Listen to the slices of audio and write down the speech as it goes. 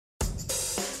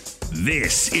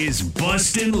This is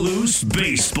Bustin' Loose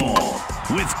Baseball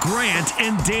with Grant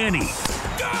and Danny.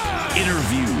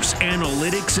 Interviews,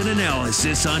 analytics, and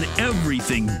analysis on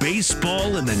everything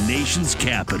baseball in the nation's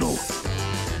capital.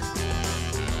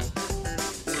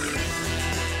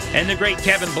 And the great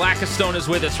Kevin Blackistone is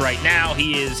with us right now.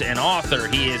 He is an author.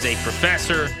 He is a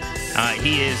professor.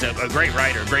 He is a great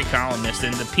writer, great columnist.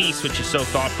 And the piece, which is so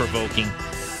thought-provoking,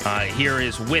 here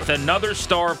is With Another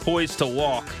Star Poised to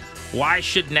Walk, Why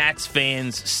Should Nats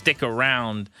Fans Stick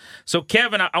Around? So,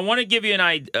 Kevin, I want to give you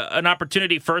an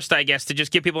opportunity first, I guess, to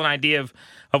just give people an idea of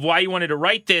why you wanted to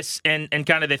write this and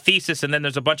kind of the thesis, and then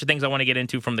there's a bunch of things I want to get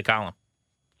into from the column.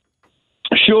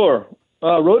 Sure.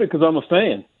 I wrote it because I'm a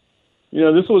fan. You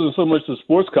know, this wasn't so much the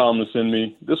sports columnist in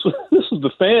me. This was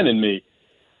the fan in me.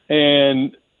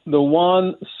 And the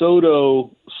Juan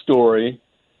Soto story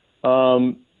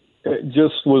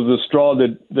just was the straw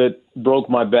that broke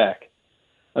my back.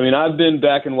 I mean, I've been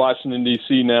back in Washington,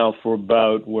 D.C. now for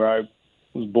about, where I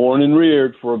was born and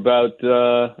reared, for about,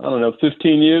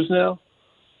 15 years now.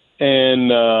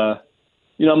 And,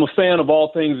 I'm a fan of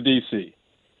all things D.C.,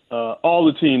 all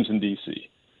the teams in D.C.,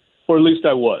 or at least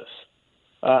I was.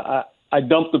 I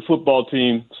dumped the football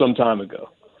team some time ago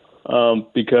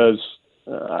because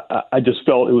I just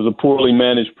felt it was a poorly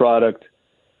managed product.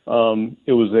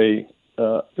 It was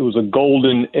a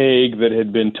golden egg that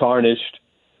had been tarnished,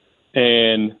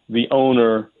 and the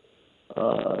owner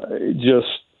just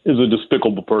is a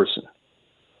despicable person.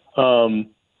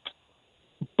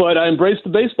 But I embraced the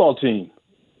baseball team,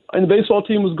 and the baseball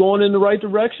team was going in the right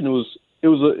direction. It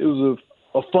was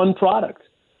a fun product.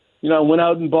 You know, I went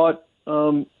out and bought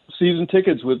season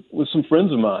tickets with some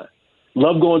friends of mine.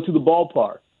 Love going to the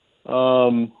ballpark.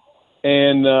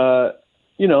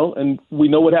 And we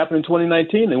know what happened in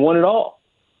 2019. They won it all.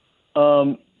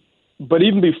 But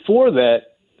even before that,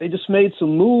 they just made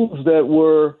some moves that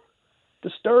were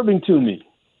disturbing to me.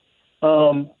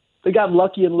 They got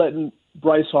lucky in letting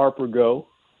Bryce Harper go.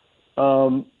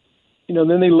 Then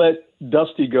they let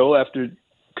Dusty go after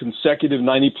consecutive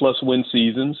 90-plus win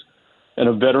seasons and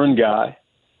a veteran guy.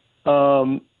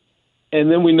 And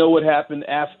then we know what happened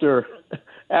after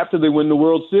they win the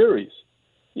World Series.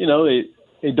 You know,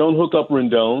 they don't hook up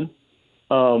Rendon.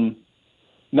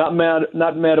 Not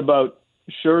mad about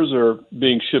Scherzer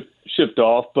being shipped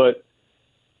off, but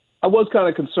I was kind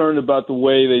of concerned about the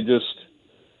way they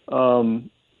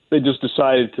just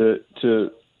decided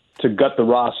to gut the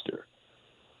roster.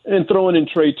 And throwing in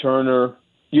Trey Turner,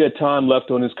 you had time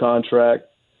left on his contract,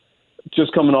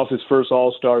 just coming off his first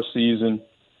All-Star season.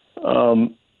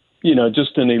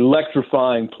 Just an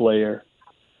electrifying player.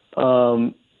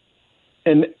 And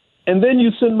then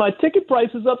you send my ticket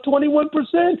prices up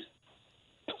 21%.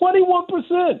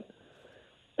 21%.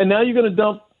 And now you're going to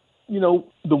dump,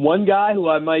 the one guy who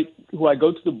I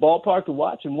go to the ballpark to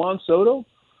watch, and Juan Soto?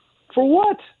 For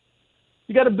what?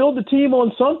 You got to build the team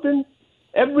on something.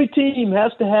 Every team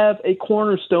has to have a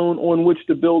cornerstone on which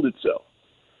to build itself.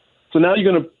 So now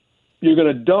you're going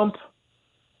to dump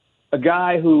a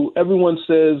guy who everyone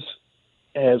says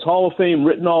has Hall of Fame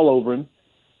written all over him,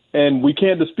 and we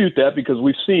can't dispute that because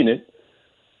we've seen it,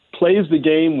 plays the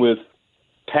game with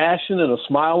passion and a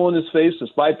smile on his face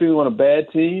despite being on a bad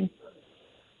team,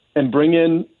 and bring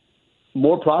in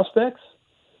more prospects,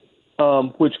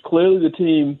 which clearly the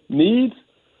team needs.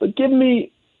 But give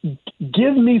me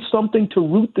something to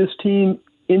root this team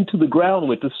into the ground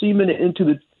with, to cement it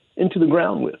into the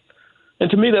ground with. And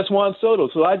to me, that's Juan Soto.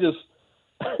 So I just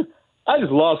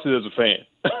lost it as a fan.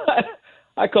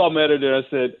 I called my editor and I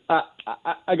said,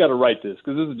 I got to write this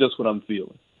because this is just what I'm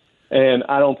feeling. And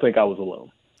I don't think I was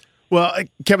alone. Well,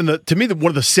 Kevin, to me,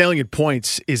 one of the salient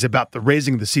points is about the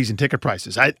raising of the season ticket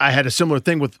prices. I had a similar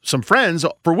thing with some friends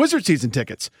for Wizard season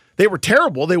tickets. They were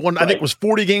terrible. They won, right. I think it was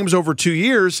 40 games over 2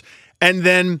 years, and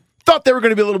then thought they were going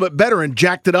to be a little bit better and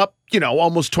jacked it up,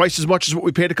 almost twice as much as what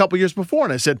we paid a couple years before.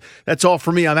 And I said, that's all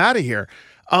for me. I'm out of here.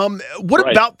 What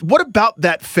about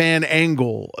that fan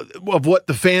angle of what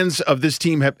the fans of this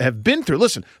team have been through?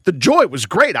 Listen, the joy was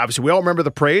great. Obviously, we all remember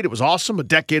the parade. It was awesome, a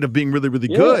decade of being really, really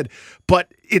good.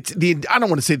 But it's I don't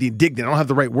want to say the indignant. I don't have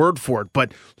the right word for it.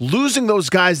 But losing those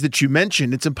guys that you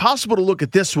mentioned, it's impossible to look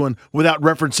at this one without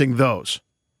referencing those.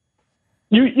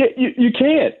 You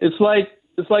can't. It's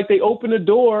like they opened a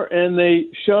door and they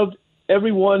shoved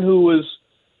everyone who was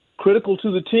critical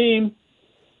to the team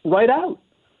right out.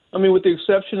 I mean, with the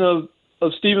exception of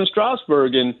Steven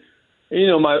Strasburg. And,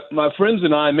 my friends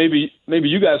and I, maybe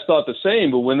you guys thought the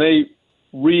same, but when they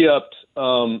re-upped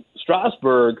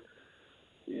Strasburg,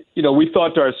 we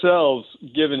thought to ourselves,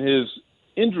 given his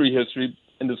injury history,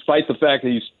 and despite the fact that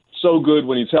he's so good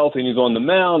when he's healthy and he's on the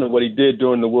mound and what he did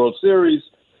during the World Series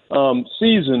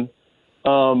season,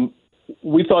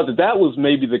 we thought that was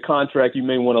maybe the contract you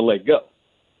may want to let go,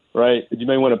 right? You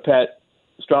may want to pat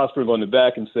Strasburg on the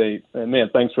back and say, man,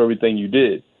 thanks for everything you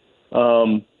did.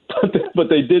 But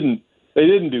they didn't. They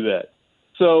didn't do that.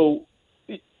 So,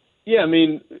 yeah, I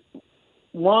mean,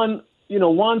 Juan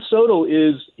Soto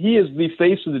is the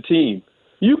face of the team.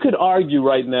 You could argue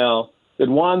right now that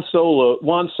Juan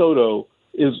Soto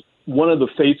is one of the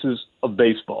faces of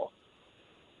baseball.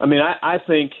 I mean, I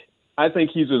think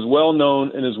he's as well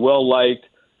known and as well liked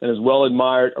and as well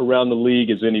admired around the league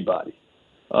as anybody.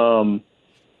 And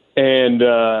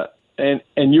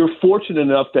you're fortunate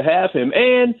enough to have him,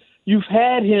 and you've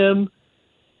had him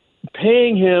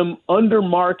paying him under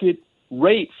market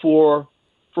rate for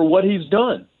what he's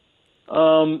done.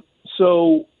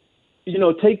 So,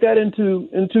 take that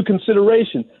into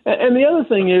consideration. And the other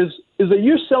thing is that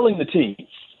you're selling the team,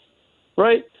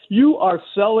 right? You are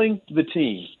selling the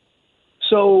team.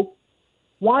 So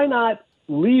why not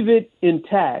leave it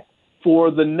intact for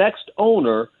the next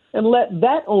owner and let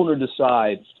that owner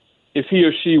decide if he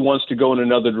or she wants to go in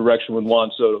another direction with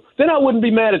Juan Soto? Then I wouldn't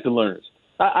be mad at the Lerners.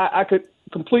 I could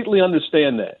completely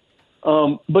understand that.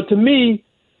 But to me,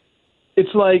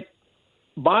 it's like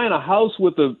buying a house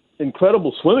with an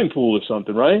incredible swimming pool or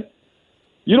something, right?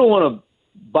 You don't want to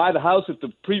buy the house if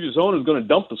the previous owner is going to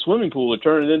dump the swimming pool or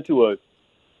turn it into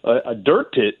a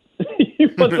dirt pit. You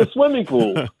want the swimming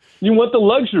pool. You want the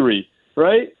luxury,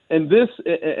 right? And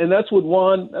that's what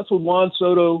Juan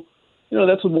Soto,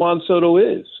 that's what Juan Soto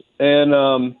is. And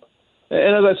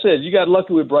as I said, you got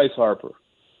lucky with Bryce Harper,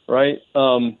 right?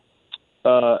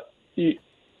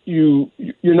 You're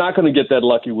not going to get that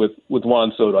lucky with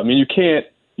Juan Soto. I mean, you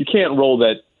can't roll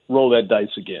that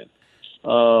dice again.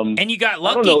 And you got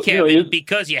lucky, Kevin,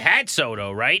 because you had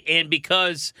Soto, right? And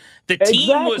because the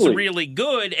team was really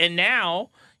good, and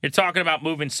now you're talking about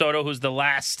moving Soto, who's the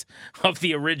last of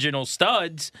the original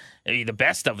studs, the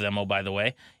best of them, oh, by the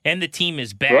way, and the team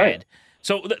is bad. Right.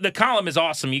 So the column is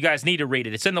awesome. You guys need to read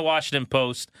it. It's in the Washington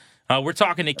Post. We're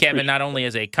talking to Kevin not only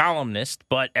as a columnist,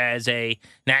 but as a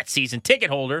Nat season ticket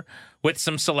holder with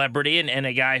some celebrity and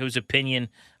a guy whose opinion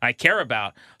I care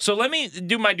about. So let me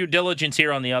do my due diligence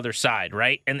here on the other side,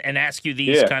 right? And ask you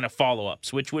these kind of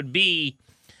follow-ups, which would be,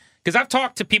 because I've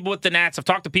talked to people with the Nats, I've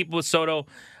talked to people with Soto,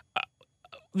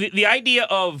 the idea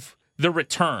of the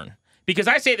return. Because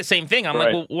I say the same thing. I'm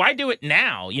like, well, why do it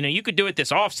now? You could do it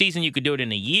this offseason. You could do it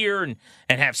in a year and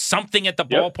have something at the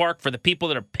ballpark for the people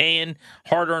that are paying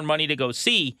hard-earned money to go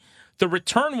see. The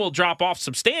return will drop off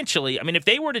substantially. I mean, if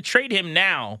they were to trade him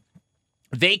now,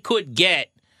 they could get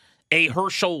a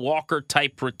Herschel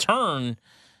Walker-type return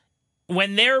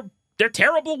when they're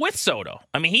terrible with Soto.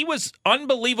 I mean, he was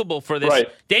unbelievable for this. Right.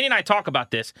 Danny and I talk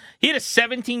about this. He had a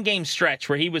 17-game stretch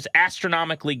where he was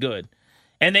astronomically good,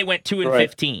 and they went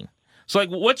 2-15. So, like,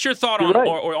 what's your thought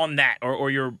on that, or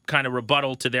your kind of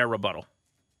rebuttal to their rebuttal?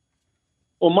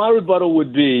 Well, my rebuttal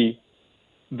would be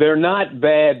they're not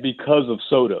bad because of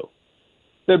Soto.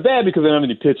 They're bad because they don't have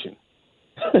any pitching.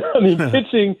 I mean,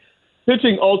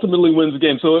 pitching ultimately wins the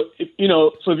game. So, if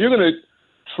you're going to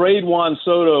trade Juan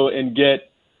Soto and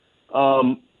get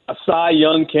a Cy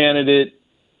Young candidate,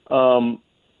 a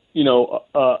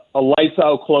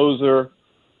lights-out closer,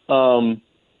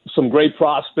 some great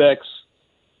prospects,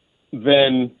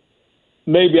 then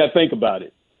maybe I think about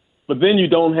it. But then you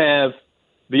don't have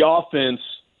the offense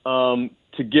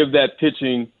to give that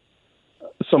pitching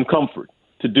some comfort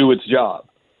to do its job.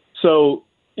 So,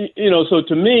 so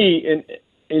to me,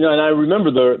 and I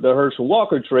remember the Herschel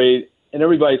Walker trade, and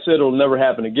everybody said it'll never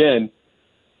happen again.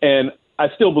 And I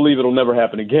still believe it'll never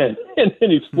happen again in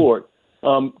any sport,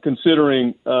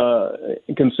 considering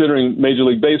Major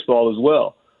League Baseball as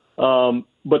well.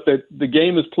 But the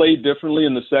game is played differently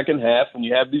in the second half when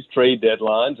you have these trade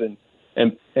deadlines, and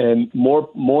more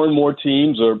and more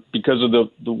teams are, because of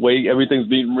the way everything's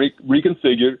being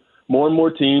reconfigured, more and more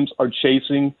teams are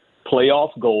chasing playoff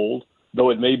gold,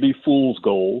 though it may be fool's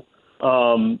gold,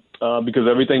 because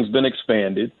everything's been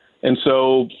expanded. And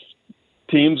so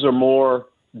teams are more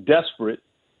desperate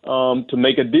to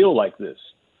make a deal like this.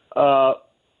 But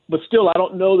still, I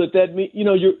don't know that means,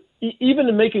 you're even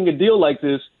in making a deal like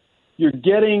this, you're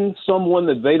getting someone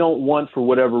that they don't want for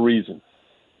whatever reason,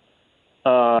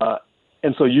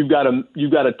 and so you've got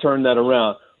to turn that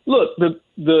around. Look,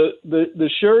 the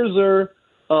Scherzer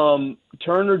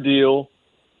Turner deal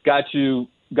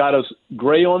got us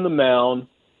Gray on the mound,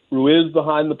 Ruiz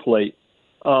behind the plate,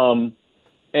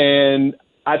 and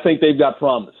I think they've got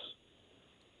promise,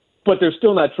 but they're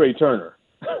still not Trey Turner.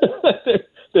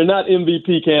 They're not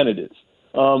MVP candidates.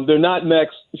 They're not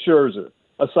Max Scherzer,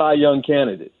 a Cy Young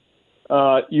candidate.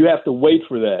 You have to wait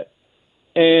for that.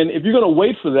 And if you're going to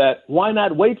wait for that, why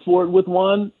not wait for it with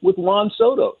Juan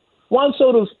Soto? Juan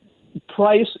Soto's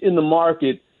price in the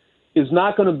market is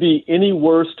not going to be any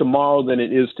worse tomorrow than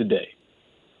it is today.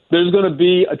 There's going to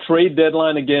be a trade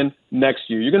deadline again next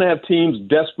year. You're going to have teams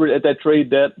desperate at that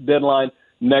trade deadline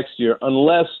next year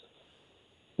unless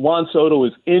Juan Soto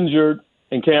is injured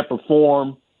and can't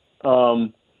perform.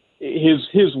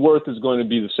 His worth is going to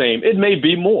be the same. It may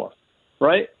be more,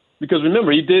 right? Because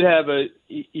remember, he did have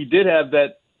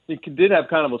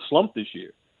kind of a slump this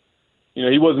year. You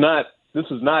know, he was not. This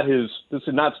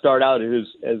did not start out as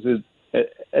his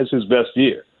best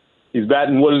year. He's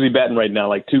batting. What is he batting right now?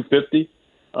 Like 250,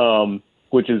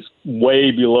 which is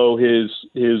way below his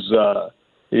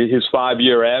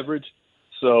 5-year average.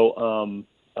 So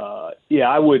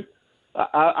I would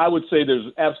say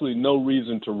there's absolutely no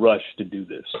reason to rush to do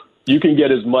this. You can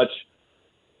get as much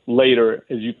later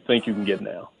as you think you can get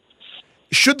now.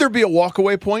 Should there be a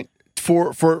walkaway point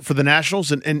for the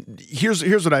Nationals? And here's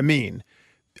what I mean.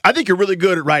 I think you're really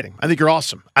good at writing. I think you're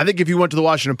awesome. I think if you went to the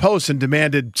Washington Post and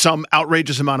demanded some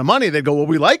outrageous amount of money, they'd go, well,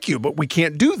 we like you, but we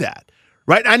can't do that.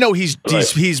 Right? I know he's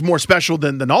more special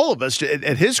than all of us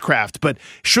at his craft, but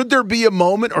should there be a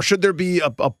moment or should there be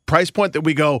a price point that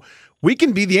we go, we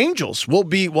can be the Angels.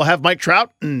 We'll have Mike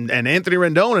Trout and Anthony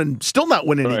Rendon and still not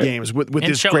win any games with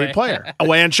this great player.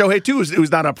 And Shohei too,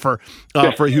 who's not up for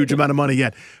a huge amount of money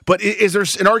yet. But is there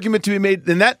an argument to be made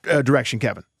in that direction,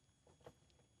 Kevin?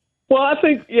 Well, I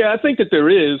think that there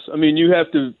is. I mean, you have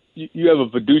a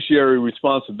fiduciary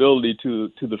responsibility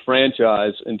to the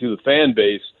franchise and to the fan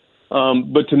base.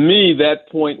 But to me, that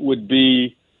point would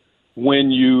be when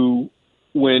you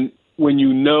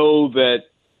know that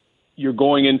you're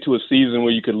going into a season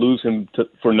where you could lose him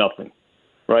for nothing,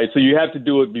 right? So you have to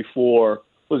do it before.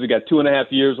 What has he got?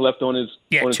 2.5 years left on his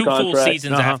contract? 2 full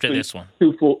seasons after this one.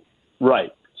 2 full,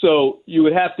 right? So you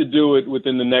would have to do it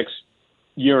within the next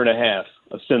year and a half,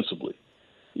 ostensibly,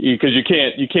 because you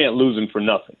can't lose him for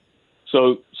nothing.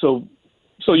 So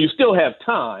you still have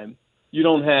time. You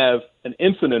don't have an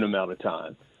infinite amount of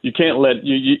time. You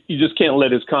just can't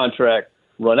let his contract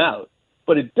run out.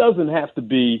 But it doesn't have to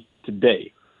be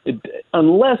today.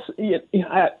 Unless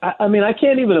I mean, I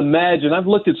can't even imagine. I've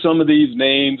looked at some of these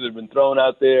names that have been thrown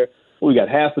out there. We got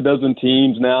half a dozen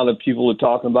teams now that people are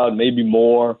talking about, maybe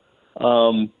more.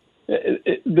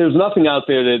 There's nothing out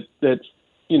there that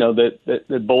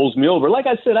bowls me over. Like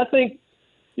I said, I think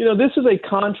this is a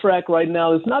contract right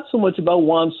now. It's not so much about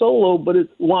Juan Soto, but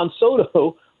it's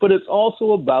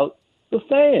also about the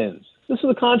fans. This is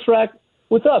a contract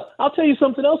with us. I'll tell you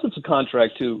something else. It's a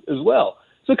contract too, as well.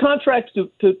 It's a contract to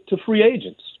free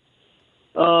agents,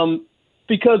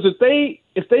 because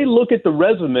if they look at the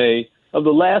resume of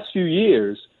the last few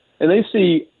years and they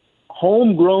see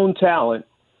homegrown talent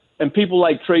and people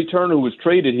like Trey Turner, who was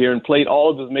traded here and played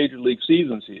all of his major league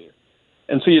seasons here,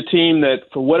 and see a team that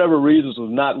for whatever reasons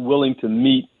was not willing to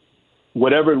meet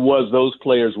whatever it was those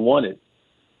players wanted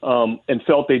and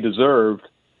felt they deserved,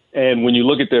 and when you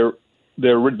look at their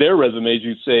resumes,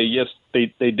 you'd say yes,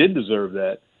 they did deserve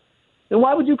that. Then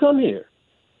why would you come here?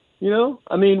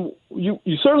 I mean,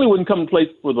 you certainly wouldn't come and play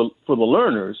for the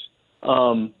learners.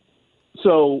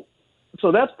 So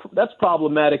that's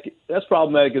problematic. That's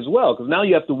problematic as well, because now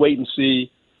you have to wait and see,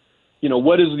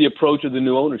 what is the approach of the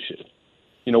new ownership?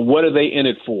 What are they in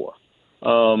it for?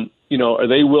 Are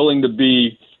they willing to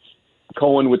be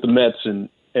Cohen with the Mets and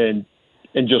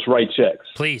just write checks?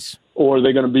 Please. Or are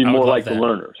they going to be more like the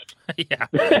learners? Yeah.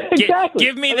 Exactly.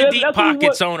 Give me the deep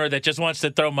pockets owner that just wants to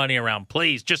throw money around,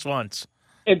 please, just once.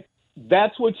 And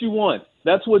that's what you want.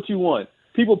 That's what you want.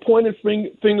 People pointing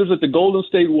fingers at the Golden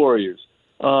State Warriors.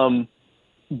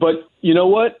 But you know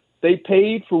what? They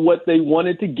paid for what they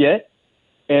wanted to get,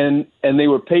 and they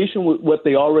were patient with what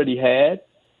they already had,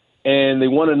 and they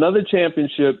won another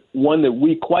championship, one that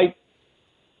we quite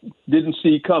didn't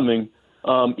see coming,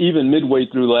 even midway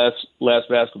through last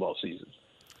basketball season.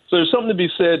 So there's something to be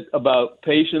said about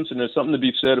patience, and there's something to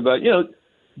be said about,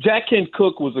 Jack Kent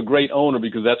Cooke was a great owner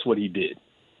because that's what he did.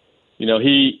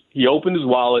 He opened his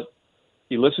wallet,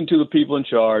 he listened to the people in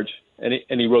charge, and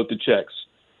he wrote the checks,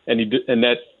 and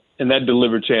that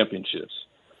delivered championships.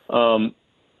 And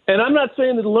I'm not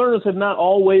saying that the learners have not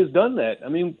always done that. I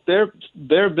mean, there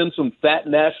have been some fat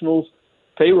Nationals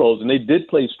payrolls, and they did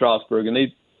play Strasburg, and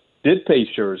they did pay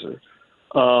Scherzer.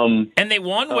 And they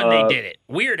won when they did it.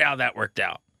 Weird how that worked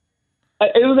out.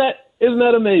 Isn't Isn't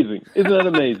that amazing? Isn't that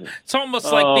amazing? It's almost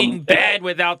like being bad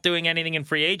without doing anything in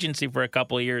free agency for a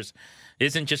couple of years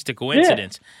isn't just a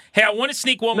coincidence. Yeah. Hey, I want to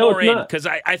sneak one more in because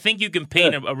I think you can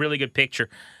paint a really good picture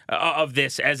of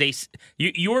this as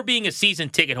you're being a season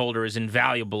ticket holder is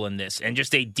invaluable in this, and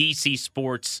just a DC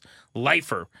sports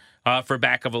lifer, for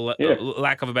lack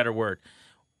of a better word.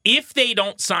 If they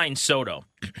don't sign Soto,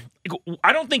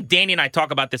 I don't think Danny and I talk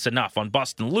about this enough on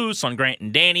Bustin' Loose, on Grant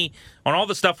and Danny, on all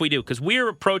the stuff we do, because we're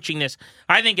approaching this,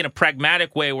 I think, in a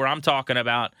pragmatic way where I'm talking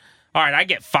about, all right, I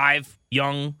get 5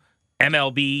 young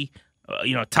MLB,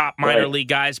 top minor league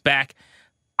guys back.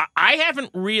 I haven't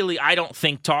really, I don't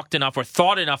think, talked enough or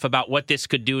thought enough about what this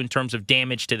could do in terms of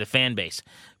damage to the fan base,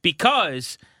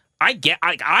 because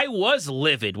I was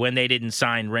livid when they didn't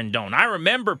sign Rendon. I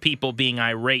remember people being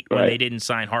irate when they didn't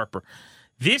sign Harper.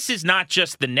 This is not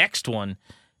just the next one.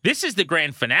 This is the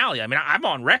grand finale. I mean, I'm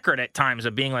on record at times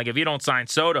of being like, if you don't sign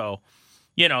Soto,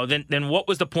 then what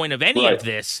was the point of any of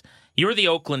this? You're the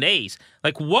Oakland A's.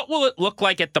 Like, what will it look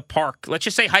like at the park? Let's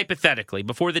just say hypothetically,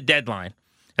 before the deadline,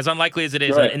 as unlikely as it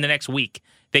is in the next week,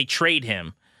 they trade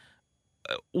him.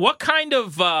 What kind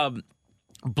of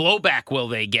blowback will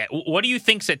they get? What do you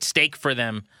think's at stake for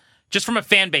them, just from a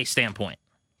fan base standpoint?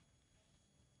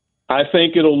 I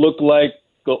think it'll look like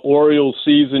the Orioles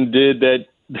season did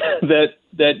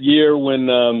that year when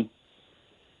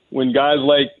guys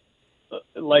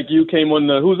like you came on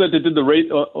who's that did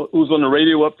the who's on the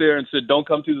radio up there and said don't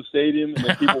come to the stadium, and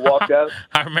then people walked out.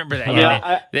 I remember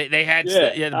that. They had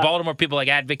the Baltimore people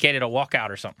advocated a walkout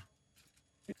or something.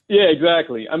 Yeah,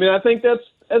 exactly. I mean, I think that's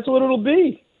what it'll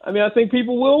be. I mean, I think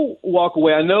people will walk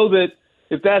away. I know that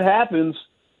if that happens,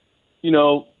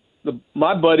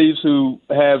 my buddies who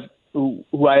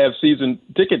I have season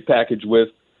ticket package with,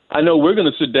 I know we're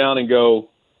going to sit down and go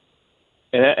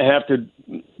and have to,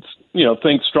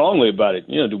 think strongly about it.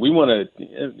 Do we want to?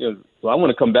 Do I want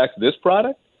to come back to this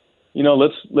product?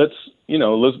 Let's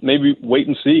maybe wait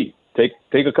and see. Take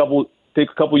a couple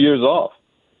years off.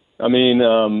 I mean,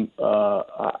 I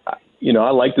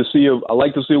like to see a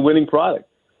winning product.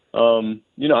 I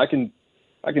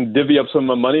can divvy up some of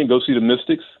my money and go see the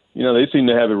Mystics. They seem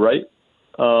to have it right.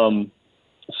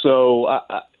 So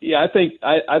I think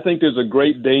there's a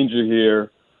great danger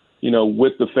here,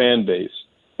 with the fan base.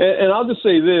 And I'll just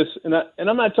say this, and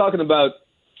I'm not talking about,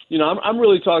 I'm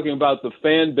really talking about the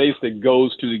fan base that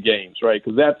goes to the games, right?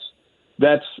 Because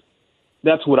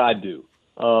that's what I do.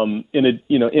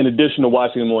 In addition to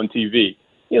watching them on TV,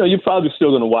 you're probably still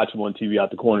going to watch them on TV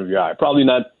out the corner of your eye. Probably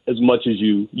not as much as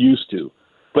you used to,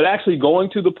 but actually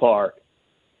going to the park,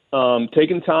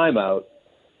 taking time out,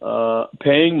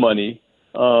 paying money.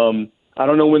 I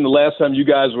don't know when the last time you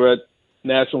guys were at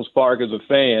Nationals Park as a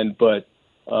fan, but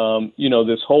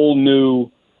this whole new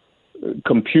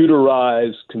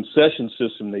computerized concession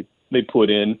system they put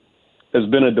in has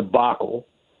been a debacle,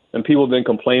 and people have been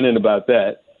complaining about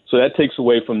that. So that takes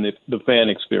away from the fan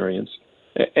experience.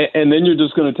 And then you're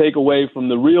just going to take away from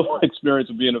the real experience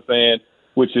of being a fan,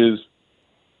 which is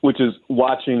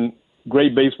watching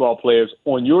great baseball players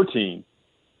on your team,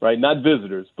 right? Not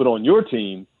visitors, but on your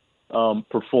team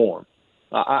perform.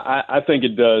 I think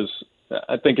it does.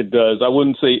 I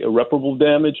wouldn't say irreparable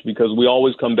damage because we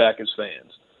always come back as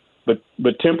fans,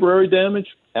 but temporary damage,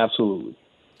 absolutely.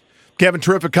 Kevin,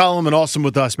 terrific column and awesome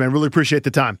with us, man. Really appreciate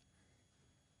the time.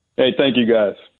 Hey, thank you, guys.